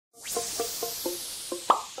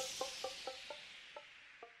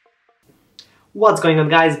What's going on,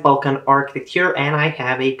 guys? Balkan Architect here, and I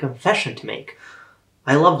have a confession to make.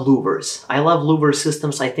 I love louvers. I love louver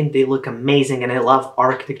systems. I think they look amazing, and I love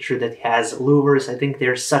architecture that has louvers. I think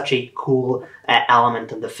they're such a cool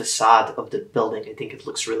element of the facade of the building. I think it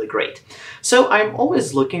looks really great. So I'm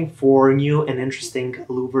always looking for new and interesting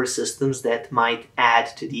louver systems that might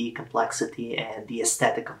add to the complexity and the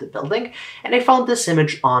aesthetic of the building, and I found this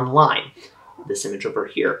image online. This image over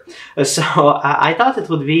here. So I thought it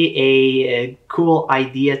would be a cool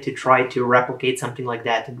idea to try to replicate something like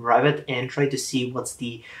that in Revit and try to see what's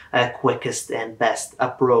the quickest and best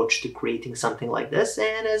approach to creating something like this.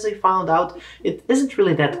 And as I found out, it isn't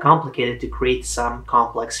really that complicated to create some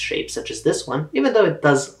complex shapes such as this one, even though it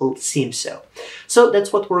does seem so. So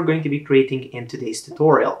that's what we're going to be creating in today's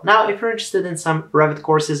tutorial. Now, if you're interested in some Revit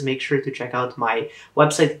courses, make sure to check out my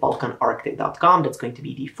website, balkanarchitect.com. That's going to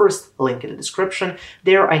be the first link in the description.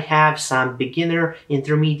 There I have some beginner,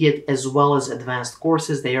 intermediate, as well as advanced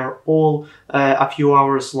courses. They are all a few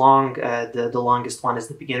hours long. The longest one is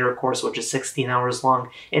the beginner course, which is 16 hours long.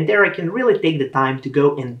 And there I can really take the time to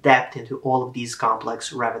go in depth into all of these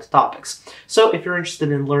complex Revit topics. So if you're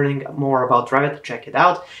interested in learning more about Revit, check it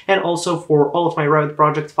out. And also for all of my Revit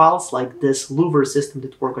project files, like this louver system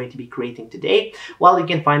that we're going to be creating today, well, you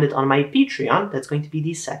can find it on my Patreon. That's going to be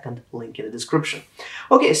the second link in the description.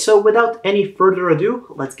 Okay, so without any further ado,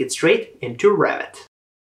 let's get straight into Revit.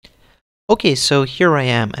 Okay, so here I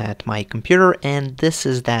am at my computer, and this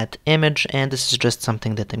is that image, and this is just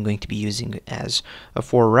something that I'm going to be using as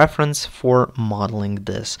for reference for modeling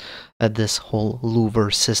this this whole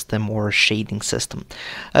louver system or shading system.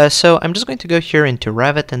 So I'm just going to go here into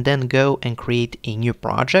Revit and then go and create a new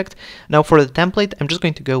project. Now for the template, I'm just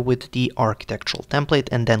going to go with the architectural template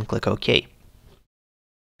and then click OK.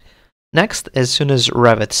 Next, as soon as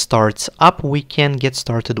Revit starts up, we can get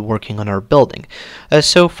started working on our building.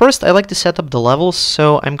 So first, I like to set up the levels,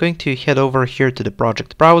 so I'm going to head over here to the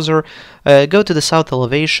project browser, go to the south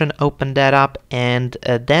elevation, open that up, and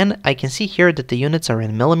then I can see here that the units are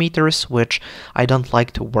in millimeters, which I don't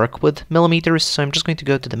like to work with millimeters, so I'm just going to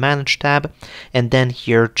go to the Manage tab, and then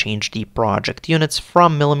here change the project units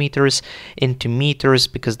from millimeters into meters,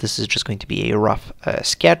 because this is just going to be a rough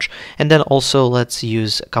sketch, and then also let's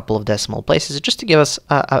use a couple of decimal places just to give us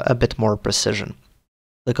a bit more precision.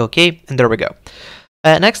 Click OK, and there we go.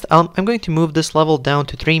 Next, I'm going to move this level down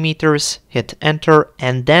to 3 meters, hit enter,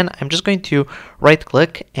 and then I'm just going to right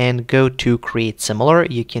click and go to create similar.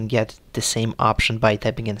 You can get the same option by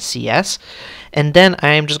typing in CS, and then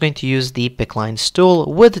I'm just going to use the pick lines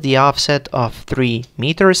tool with the offset of 3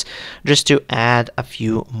 meters just to add a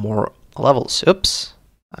few more levels. Oops,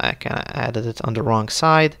 I kind of added it on the wrong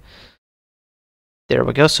side. There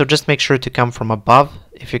we go. So just make sure to come from above.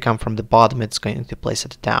 If you come from the bottom, it's going to place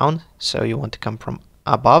it down. So you want to come from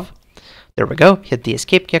above. There we go. Hit the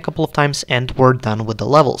escape key a couple of times and we're done with the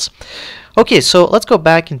levels. Okay, so let's go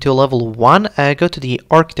back into level 1. Go to the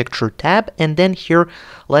architecture tab, and then here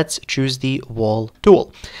let's choose the wall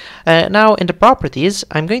tool. Now in the properties,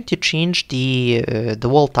 I'm going to change the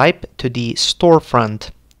wall type to the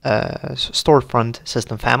storefront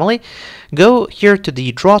system family. Go here to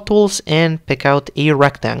the draw tools and pick out a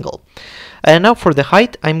rectangle. Now for the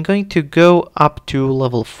height, I'm going to go up to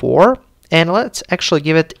level 4, and let's actually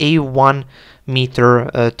give it a 1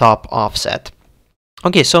 meter top offset.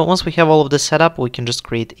 Okay, so once we have all of this set up, we can just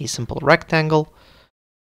create a simple rectangle.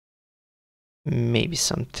 Maybe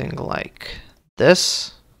something like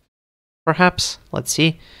this, perhaps. Let's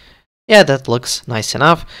see. Yeah, that looks nice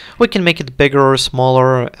enough. We can make it bigger or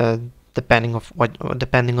smaller, depending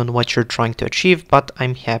on what you're trying to achieve, but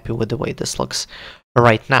I'm happy with the way this looks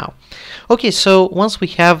right now. Okay, so once we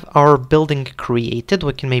have our building created,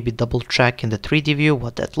 we can maybe double check in the 3D view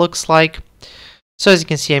what that looks like. So as you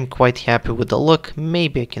can see, I'm quite happy with the look.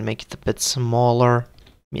 Maybe I can make it a bit smaller.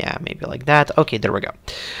 Yeah, maybe like that. Okay, there we go.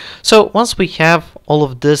 So once we have all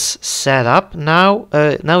of this set up, now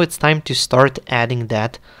it's time to start adding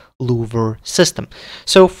that louver system.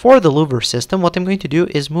 So for the louver system, what I'm going to do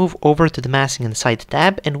is move over to the massing and site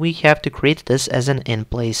tab, and we have to create this as an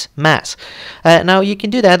in-place mass. Now you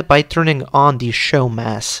can do that by turning on the show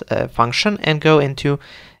mass function and go into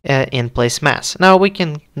in-place mass. Now we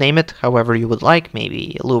can name it however you would like,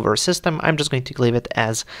 maybe louver system. I'm just going to leave it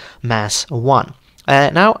as mass 1.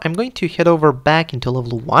 Now I'm going to head over back into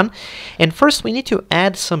level 1, and first we need to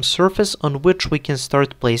add some surface on which we can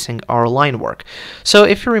start placing our line work. So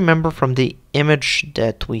if you remember from the image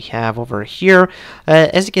that we have over here,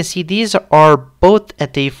 as you can see, these are both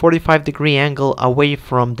at a 45-degree angle away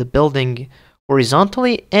from the building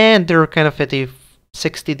horizontally, and they're kind of at a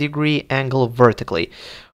 60-degree angle vertically.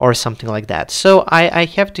 or something like that. So I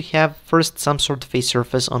have to have first some sort of a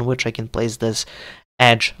surface on which I can place this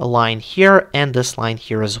edge line here and this line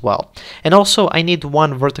here as well. And also I need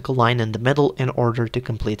one vertical line in the middle in order to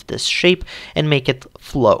complete this shape and make it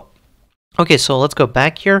flow. Okay, so let's go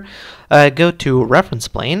back here, go to reference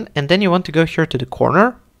plane, and then you want to go here to the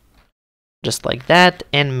corner, just like that,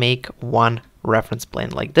 and make one reference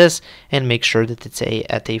plane like this, and make sure that it's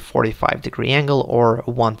at a 45-degree angle, or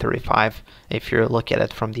 135 if you look at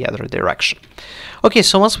it from the other direction. Okay,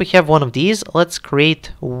 so once we have one of these, let's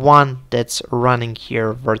create one that's running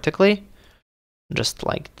here vertically, just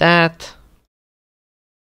like that.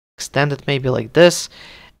 Extend it maybe like this.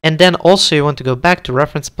 And then also you want to go back to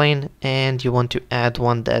reference plane, and you want to add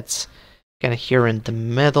one that's kind of here in the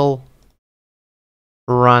middle,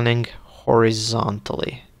 running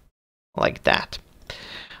horizontally, like that.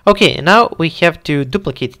 Okay, now we have to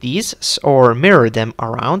duplicate these or mirror them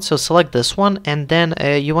around. So select this one, and then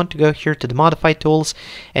you want to go here to the modify tools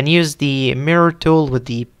and use the mirror tool with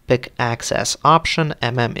the pick axis option.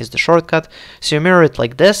 is the shortcut. So you mirror it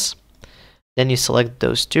like this. Then you select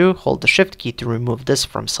those two, hold the shift key to remove this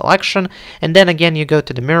from selection, and then again you go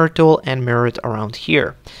to the mirror tool and mirror it around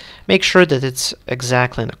here. Make sure that it's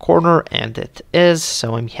exactly in the corner, and it is,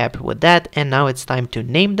 so I'm happy with that. And now it's time to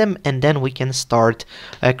name them, and then we can start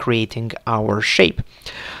creating our shape.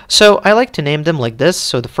 So I like to name them like this.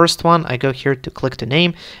 So the first one, I go here to click to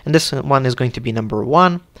name, and this one is going to be number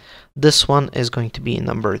 1. This one is going to be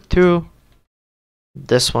number 2.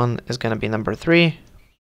 This one is going to be number 3.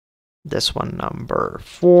 This one number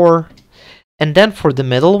 4. And then for the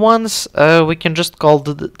middle ones, we can just call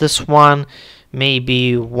this one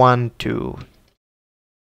maybe 1 to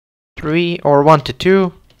 3 or 1 to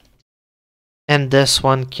 2. And this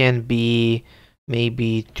one can be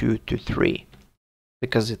maybe 2 to 3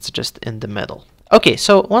 because it's just in the middle. Okay,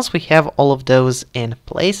 so once we have all of those in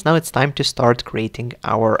place, now it's time to start creating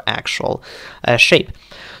our actual shape.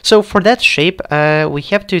 So for that shape, we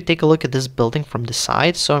have to take a look at this building from the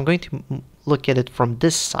side. So I'm going to look at it from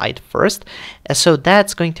this side first. So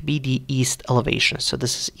that's going to be the east elevation. So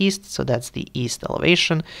this is east, so that's the east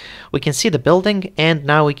elevation. We can see the building, and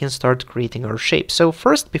now we can start creating our shape. So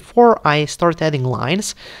first, before I start adding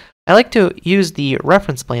lines, I like to use the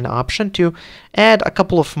reference plane option to add a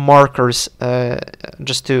couple of markers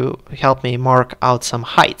just to help me mark out some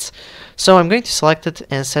heights. So I'm going to select it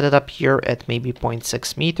and set it up here at maybe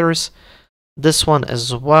 0.6 meters. This one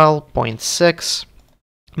as well, 0.6,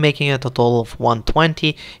 making it a total of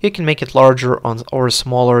 120. You can make it larger or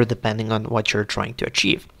smaller depending on what you're trying to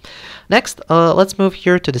achieve. Next, let's move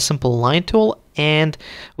here to the simple line tool, and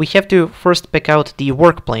we have to first pick out the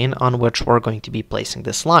work plane on which we're going to be placing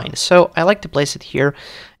this line. So I like to place it here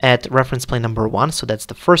at reference plane number 1, so that's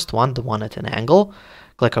the first one, the one at an angle.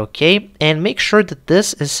 Click OK, and make sure that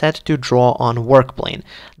this is set to draw on work plane.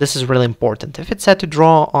 This is really important. If it's set to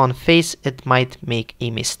draw on face, it might make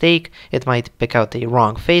a mistake. It might pick out the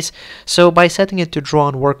wrong face. So by setting it to draw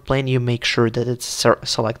on work plane, you make sure that it's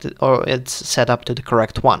selected or it's set up to the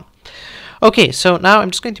correct one. Okay, so now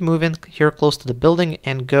I'm just going to move in here close to the building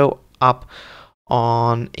and go up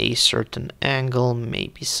on a certain angle,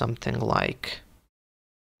 maybe something like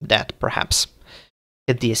that, perhaps.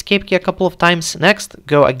 Hit the escape key a couple of times. Next,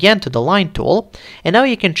 go again to the line tool, and now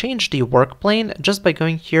you can change the work plane just by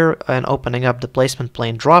going here and opening up the placement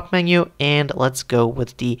plane drop menu, and let's go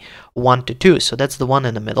with the 1 to 2. So that's the one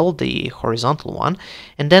in the middle, the horizontal one,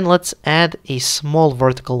 and then let's add a small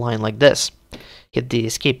vertical line like this. Hit the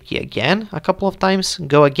escape key again a couple of times,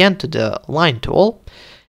 go again to the line tool,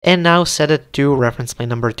 and now set it to reference plane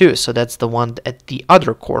number 2. So that's the one at the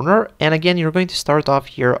other corner, and again you're going to start off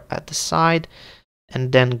here at the side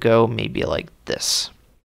and then go maybe like this.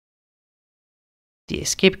 The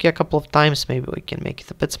escape key a couple of times, maybe we can make it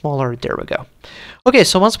a bit smaller. There we go. Okay,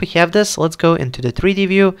 so once we have this, let's go into the 3D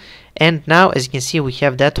view, and now as you can see we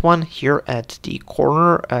have that one here at the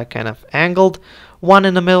corner, kind of angled, one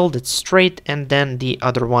in the middle that's straight, and then the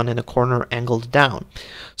other one in the corner angled down.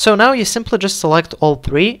 So now you simply just select all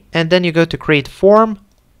 3, and then you go to create form,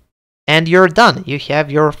 and you're done. You have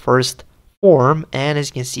your first form, and as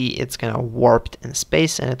you can see it's kind of warped in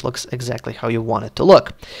space and it looks exactly how you want it to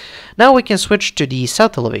look. Now we can switch to the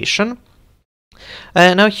south elevation.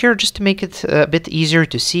 Now here, just to make it a bit easier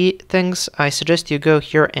to see things, I suggest you go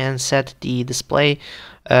here and set the display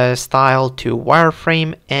style to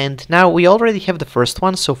wireframe, and now we already have the first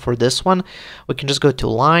one, so for this one we can just go to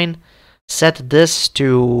line, set this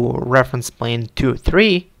to reference plane 2,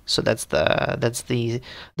 3. So that's the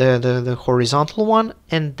horizontal one,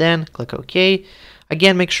 and then click OK.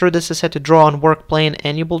 Again, make sure this is set to draw on work plane,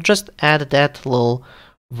 and you will just add that little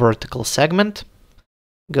vertical segment.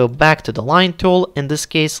 go back to the line tool. In this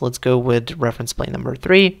case, let's go with reference plane number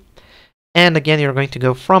 3. And again, you're going to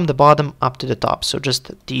go from the bottom up to the top. So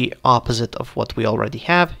just the opposite of what we already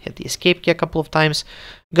have. Hit the escape key a couple of times,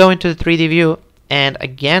 go into the 3D view, and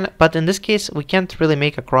again, but in this case, we can't really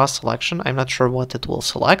make a cross selection. I'm not sure what it will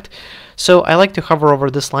select. So I like to hover over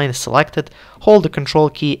this line, select it, hold the control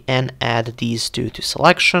key, and add these two to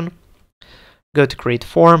selection. Go to create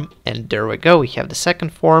form, and there we go. We have the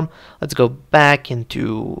second form. Let's go back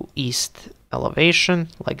into east elevation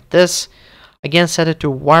like this. Again, set it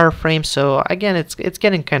to wireframe. So again, it's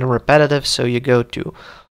getting kind of repetitive. So you go to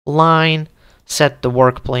line, set the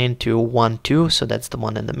work plane to 1, 2. So that's the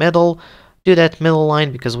one in the middle. Do that middle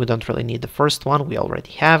line because we don't really need the first one. We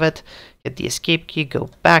already have it. Hit the escape key, go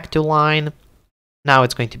back to line. Now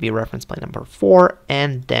it's going to be reference plane number 4.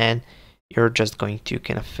 And then you're just going to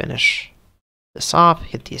kind of finish this off.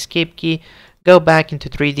 Hit the escape key, go back into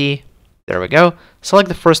 3D. There we go. Select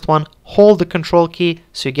the first one, hold the control key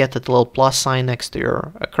so you get that little plus sign next to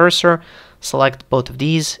your cursor. Select both of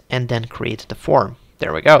these and then create the form.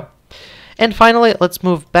 There we go. And finally, let's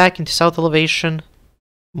move back into south elevation.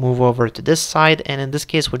 Move over to this side, and in this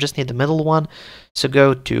case, we just need the middle one. So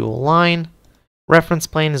go to line. Reference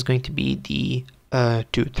plane is going to be the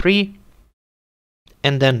 2, 3.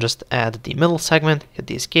 And then just add the middle segment, hit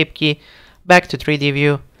the escape key, back to 3D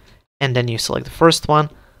view, and then you select the first one.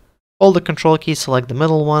 Hold the control key, select the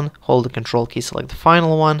middle one, hold the control key, select the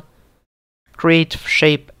final one, create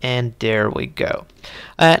shape, and there we go.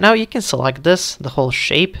 Now you can select this, the whole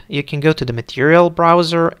shape. You can go to the material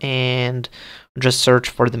browser and just search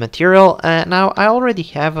for the material. Now I already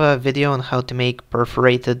have a video on how to make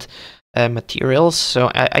perforated materials, so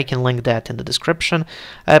I can link that in the description.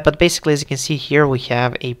 But basically, as you can see here, we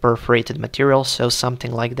have a perforated material, so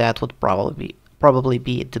something like that would probably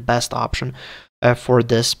be the best option for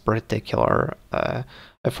this particular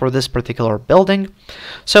building.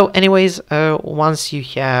 So anyways, once you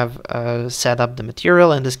have set up the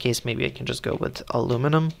material, in this case maybe I can just go with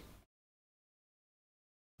aluminum.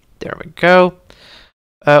 There we go.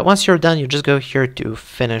 Once you're done, you just go here to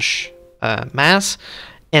finish mass,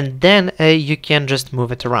 and then you can just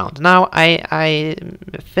move it around. Now I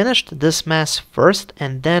finished this mass first,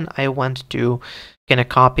 and then I went to kind of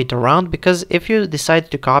copy it around, because if you decide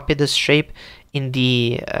to copy this shape in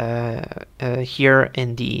the here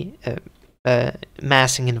in the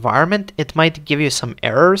massing environment, it might give you some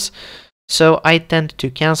errors. So I tend to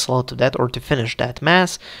cancel out of that, or to finish that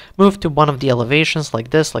mass, move to one of the elevations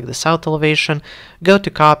like this, like the south elevation, go to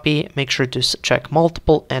copy, make sure to check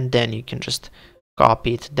multiple, and then you can just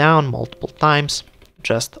copy it down multiple times,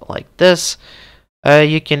 just like this.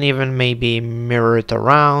 You can even maybe mirror it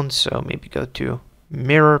around, so maybe go to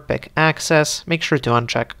mirror, pick access, make sure to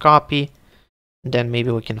uncheck copy, then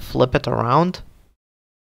maybe we can flip it around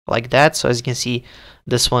like that. So as you can see,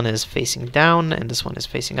 this one is facing down and this one is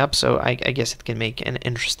facing up, so I guess it can make an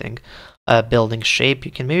interesting building shape.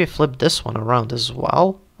 You can maybe flip this one around as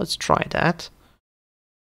well. Let's try that.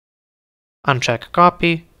 Uncheck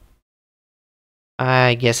copy.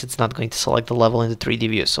 I guess it's not going to select the level in the 3D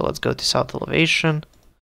view, so let's go to south elevation.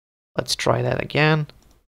 Let's try that again.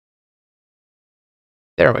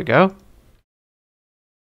 There we go.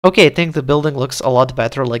 Okay, I think the building looks a lot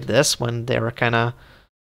better like this when they're kind of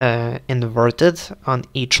inverted on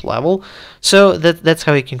each level. So that's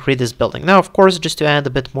how you can create this building. Now, of course, just to add a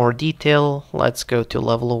bit more detail, let's go to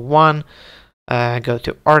level 1, go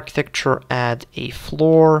to architecture, add a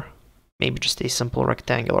floor, maybe just a simple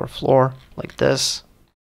rectangular floor like this.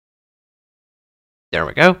 There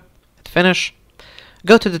we go. Hit finish.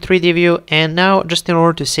 Go to the 3D view, and now, just in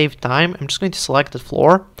order to save time, I'm just going to select the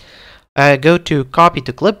floor. Go to copy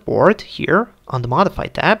to clipboard here on the modify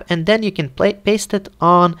tab, and then you can paste it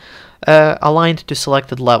on aligned to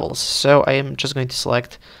selected levels. So I am just going to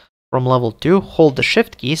select from level 2, hold the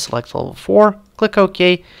shift key, select level 4, click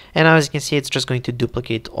OK, and now as you can see, it's just going to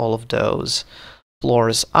duplicate all of those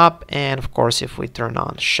floors up. And of course, if we turn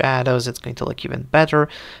on shadows, it's going to look even better,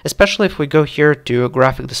 especially if we go here to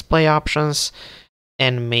graphic display options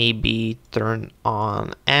and maybe turn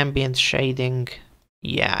on ambient shading.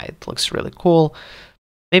 Yeah, it looks really cool.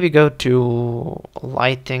 Maybe go to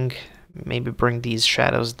lighting, maybe bring these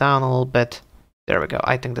shadows down a little bit. There we go.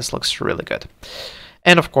 I think this looks really good.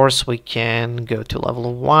 And of course, we can go to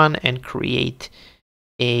level 1 and create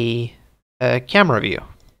a camera view.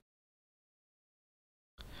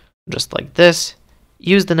 Just like this.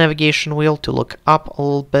 Use the navigation wheel to look up a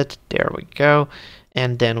little bit. There we go.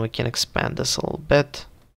 And then we can expand this a little bit.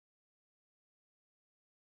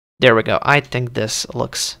 There we go. I think this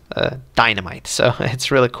looks dynamite. So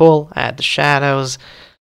it's really cool. Add the shadows.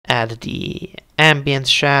 add the ambient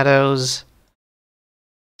shadows,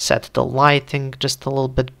 set the lighting just a little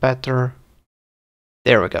bit better.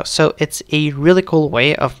 There we go. So it's a really cool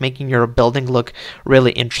way of making your building look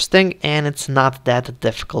really interesting, and it's not that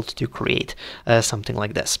difficult to create something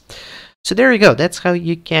like this. So there you go. That's how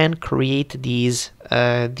you can create these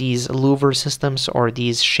louver systems or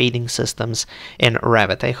these shading systems in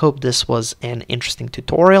Revit. I hope this was an interesting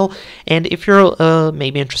tutorial, and if you're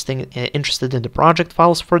maybe interested in the project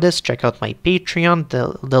files for this, check out my Patreon.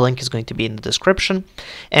 The link is going to be in the description,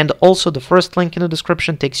 and also the first link in the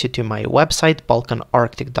description takes you to my website,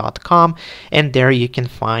 balkanarchitect.com, and there you can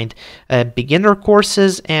find beginner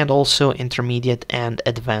courses and also intermediate and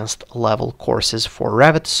advanced level courses for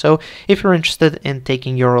Revit. So if you're interested in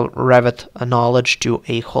taking your Revit knowledge to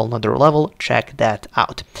a whole nother level, check that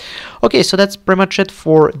out. Okay, so that's pretty much it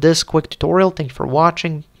for this quick tutorial. Thank you for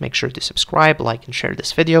watching. Make sure to subscribe, like, and share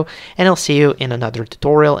this video, and I'll see you in another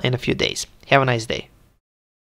tutorial in a few days. Have a nice day.